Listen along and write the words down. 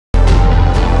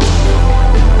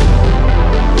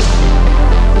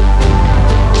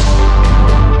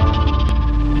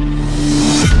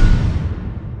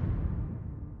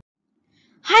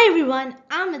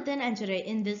I'm Nithin, and today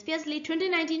in this PSLE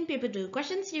 2019 Paper 2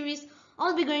 question series,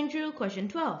 I'll be going through question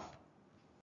 12.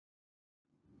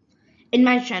 In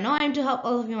my channel, I'm to help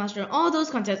all of you master all those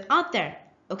concepts out there.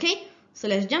 Okay, so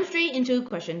let's jump straight into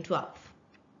question 12.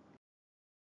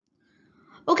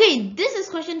 Okay, this is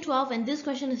question 12 and this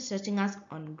question is testing us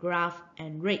on graph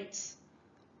and rates.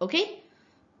 Okay,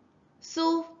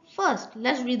 so first,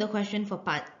 let's read the question for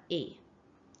part A.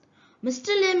 Mr.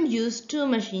 Lim used two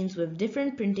machines with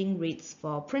different printing rates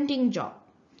for a printing job.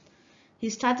 He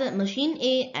started machine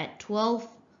A at 12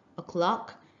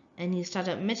 o'clock and he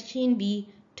started machine B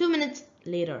 2 minutes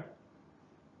later.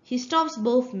 He stops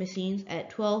both machines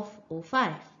at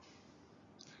 12:05.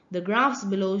 The graphs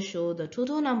below show the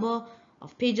total number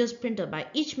of pages printed by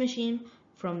each machine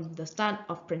from the start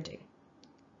of printing.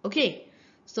 Okay,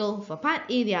 so for part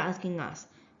A, they are asking us,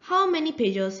 how many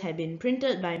pages had been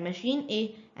printed by machine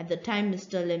A at the time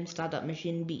Mr. Lim started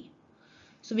machine B?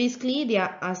 So basically, they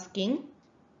are asking,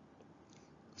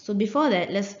 so before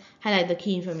that, let's highlight the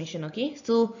key information, okay?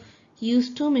 So he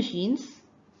used two machines,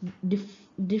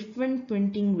 different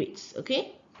printing rates,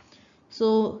 okay?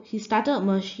 So he started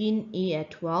machine A at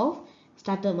 12,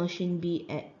 started machine B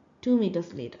at 2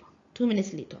 minutes later,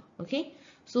 okay?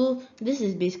 So this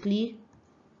is basically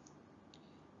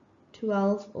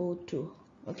 12:02,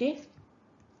 okay?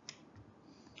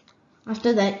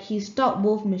 After that, he stopped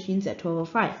both machines at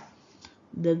 12:05.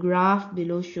 The graph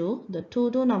below shows the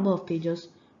total number of pages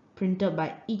printed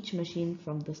by each machine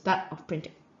from the start of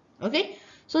printing. Okay,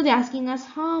 so they're asking us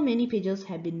how many pages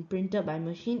have been printed by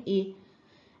machine A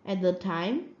at the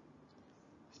time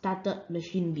started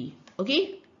machine B.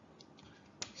 Okay,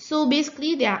 so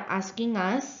basically they are asking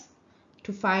us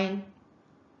to find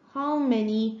how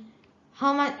many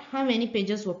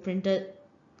pages were printed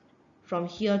from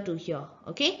here to here.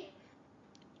 Okay,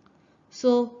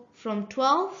 so from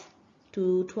 12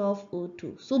 to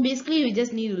 12:02. So basically we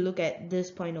just need to look at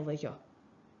this point over here.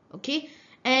 Okay,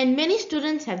 and many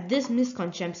students have this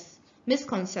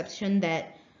misconception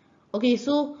that, okay,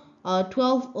 so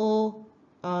 12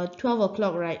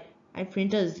 o'clock, right, I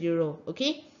printed 0.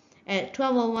 Okay, at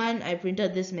 12:01 I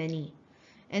printed this many,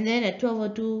 and then at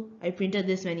 12:02 I printed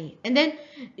this many, and then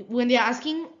when they are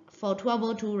asking for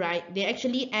 12:02, right, they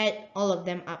actually add all of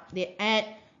them up. They add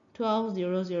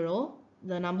 12:00,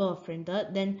 the number of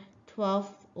printed, then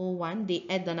 12:01 they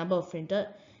add the number of printed,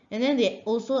 and then they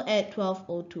also add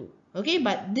 12:02. Okay,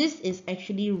 but this is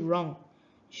actually wrong.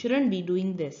 Shouldn't be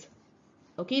doing this.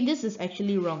 Okay, this is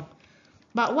actually wrong.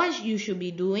 But what you should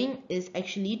be doing is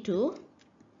actually to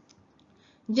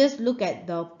just look at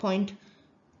the point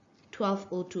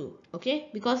 12:02, okay,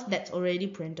 because that's already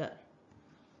printed.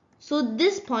 So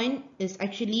this point is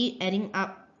actually adding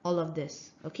up all of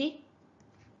this. Okay,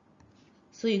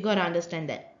 so you got to understand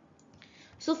that.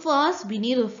 So first we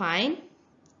need to find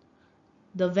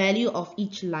the value of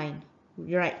each line,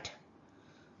 right?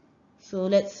 So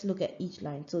let's look at each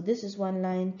line. So this is 1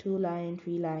 line, 2 line,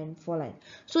 3 line, 4 line.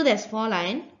 So there's 4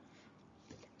 line.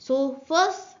 So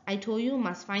first I told you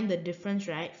must find the difference,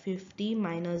 right? 50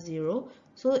 minus 0.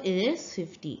 So it is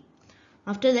 50.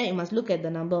 After that you must look at the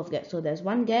number of gaps. So there's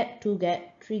 1 gap, 2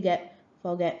 gap, 3 gap,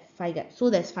 4 gap, 5 gap. So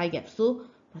there's 5 gaps. So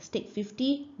must take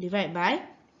 50 divided by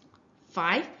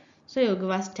 5. So it will give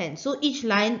us 10. So each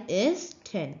line is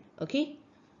 10. Okay,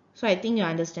 so I think you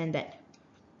understand that.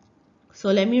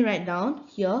 So let me write down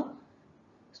here.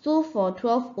 So for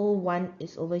 12:01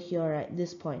 is over here, right,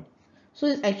 this point. So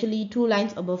it's actually 2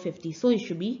 lines above 50. So it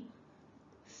should be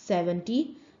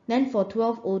 70. Then for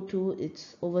 12:02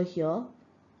 it's over here.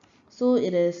 So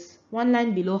it is 1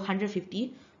 line below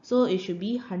 150. So it should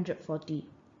be 140.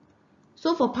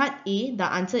 So for part A, the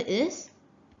answer is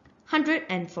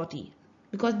 140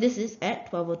 because this is at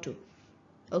 12:02.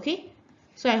 Okay,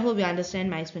 so I hope you understand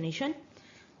my explanation.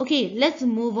 Okay, let's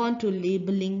move on to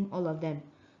labeling all of them.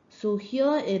 So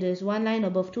here it is 1 line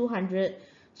above 200,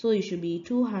 so it should be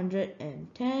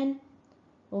 210.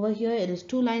 Over here it is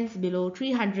 2 lines below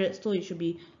 300, so it should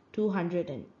be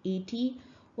 280.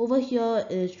 Over here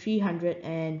is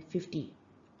 350.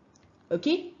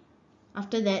 Okay,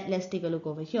 after that let's take a look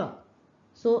over here.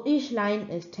 So each line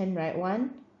is 10, right?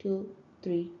 1, 2,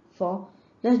 3, 4.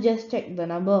 Let's just check the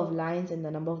number of lines and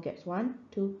the number of gaps. 1,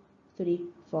 2, 3,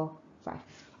 4, 5.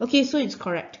 Okay, so it's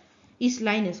correct. Each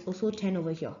line is also 10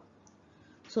 over here.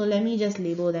 So let me just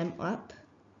label them up.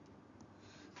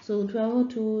 So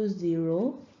 12:02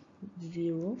 0,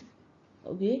 0.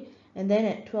 Okay, and then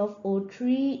at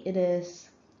 12:03 it is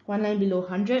 1 line below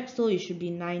 100, so it should be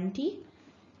 90.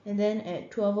 And then at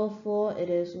 12:04 it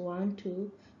is 1, 2.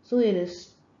 So it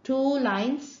is 2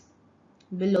 lines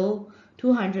below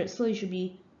 200, so it should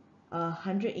be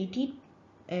 180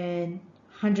 and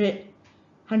 100,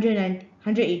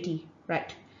 180,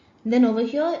 right? And then over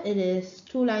here it is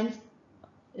two lines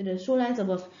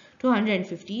above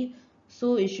 250,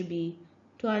 so it should be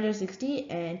 260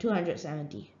 and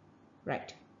 270,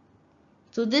 right?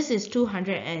 So this is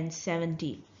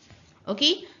 270.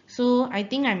 Okay, so I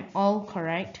think I'm all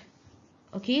correct.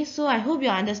 Okay, so I hope you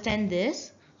understand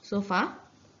this so far.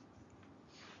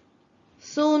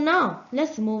 So now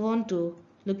let's move on to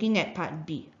looking at part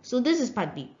B. So this is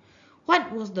part B.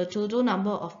 What was the total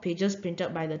number of pages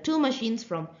printed by the two machines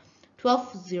from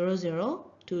 1200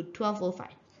 to 1205?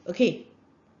 Okay,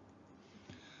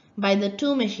 by the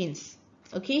two machines.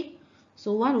 Okay,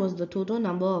 so what was the total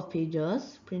number of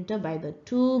pages printed by the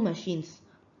two machines?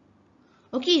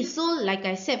 Okay, so like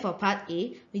I said for part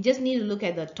A, we just need to look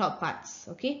at the top parts.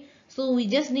 Okay, so we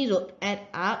just need to add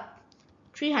up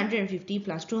 350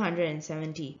 plus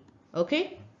 270.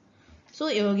 Okay, so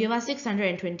it will give us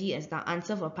 620 as the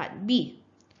answer for part B.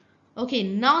 Okay,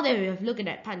 now that we have looked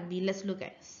at part B, let's look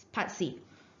at part C.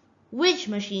 Which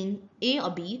machine, A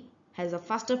or B, has a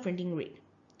faster printing rate?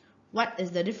 What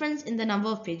is the difference in the number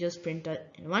of pages printed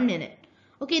in 1 minute?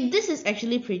 Okay, this is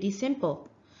actually pretty simple.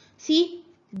 See,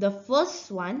 the first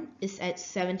one is at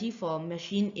 70 for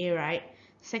machine A, right?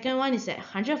 Second one is at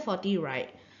 140, right?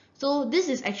 So this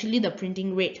is actually the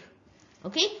printing rate.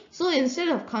 Okay, so instead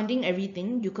of counting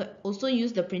everything, you could also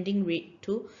use the printing rate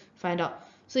to find out.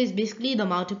 So it's basically the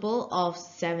multiple of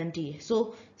 70.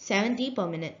 So 70 per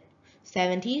minute.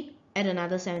 70, add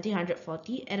another 70,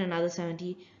 140, add another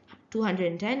 70,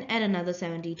 210, add another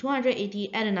 70,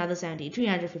 280, add another 70,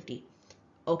 350.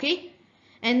 Okay,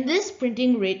 and this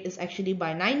printing rate is actually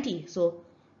by 90. So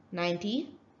 90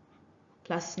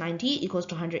 plus 90 equals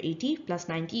to 180 plus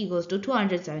 90 equals to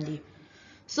 270.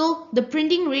 So the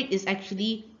printing rate is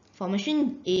actually for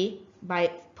machine A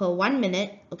by per 1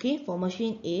 minute. Okay, for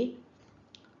machine A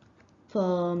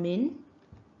per min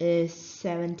is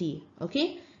 70.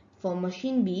 Okay, for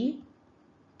machine B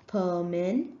per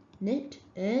minute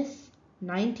is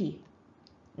 90.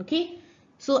 Okay,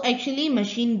 so actually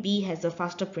machine B has a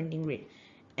faster printing rate,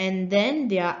 and then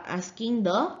they are asking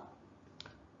the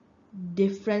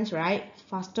difference, right?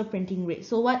 Faster printing rate.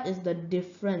 So what is the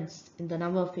difference in the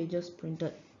number of pages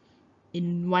printed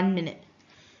in 1 minute?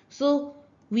 So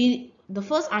the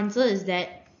first answer is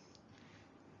that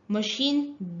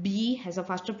machine B has a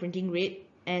faster printing rate,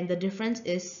 and the difference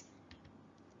is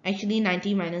actually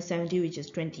 90 minus 70, which is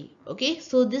 20. Okay,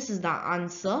 so this is the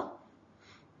answer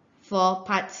for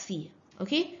part C.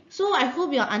 Okay, so I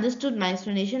hope you understood my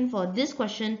explanation for this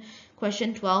question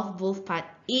 12, both part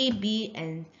A, B,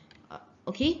 and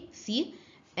okay, C.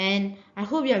 And I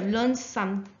hope you have learned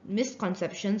some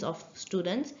misconceptions of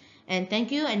students. And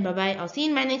thank you, and bye bye. I'll see you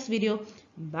in my next video.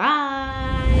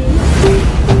 Bye.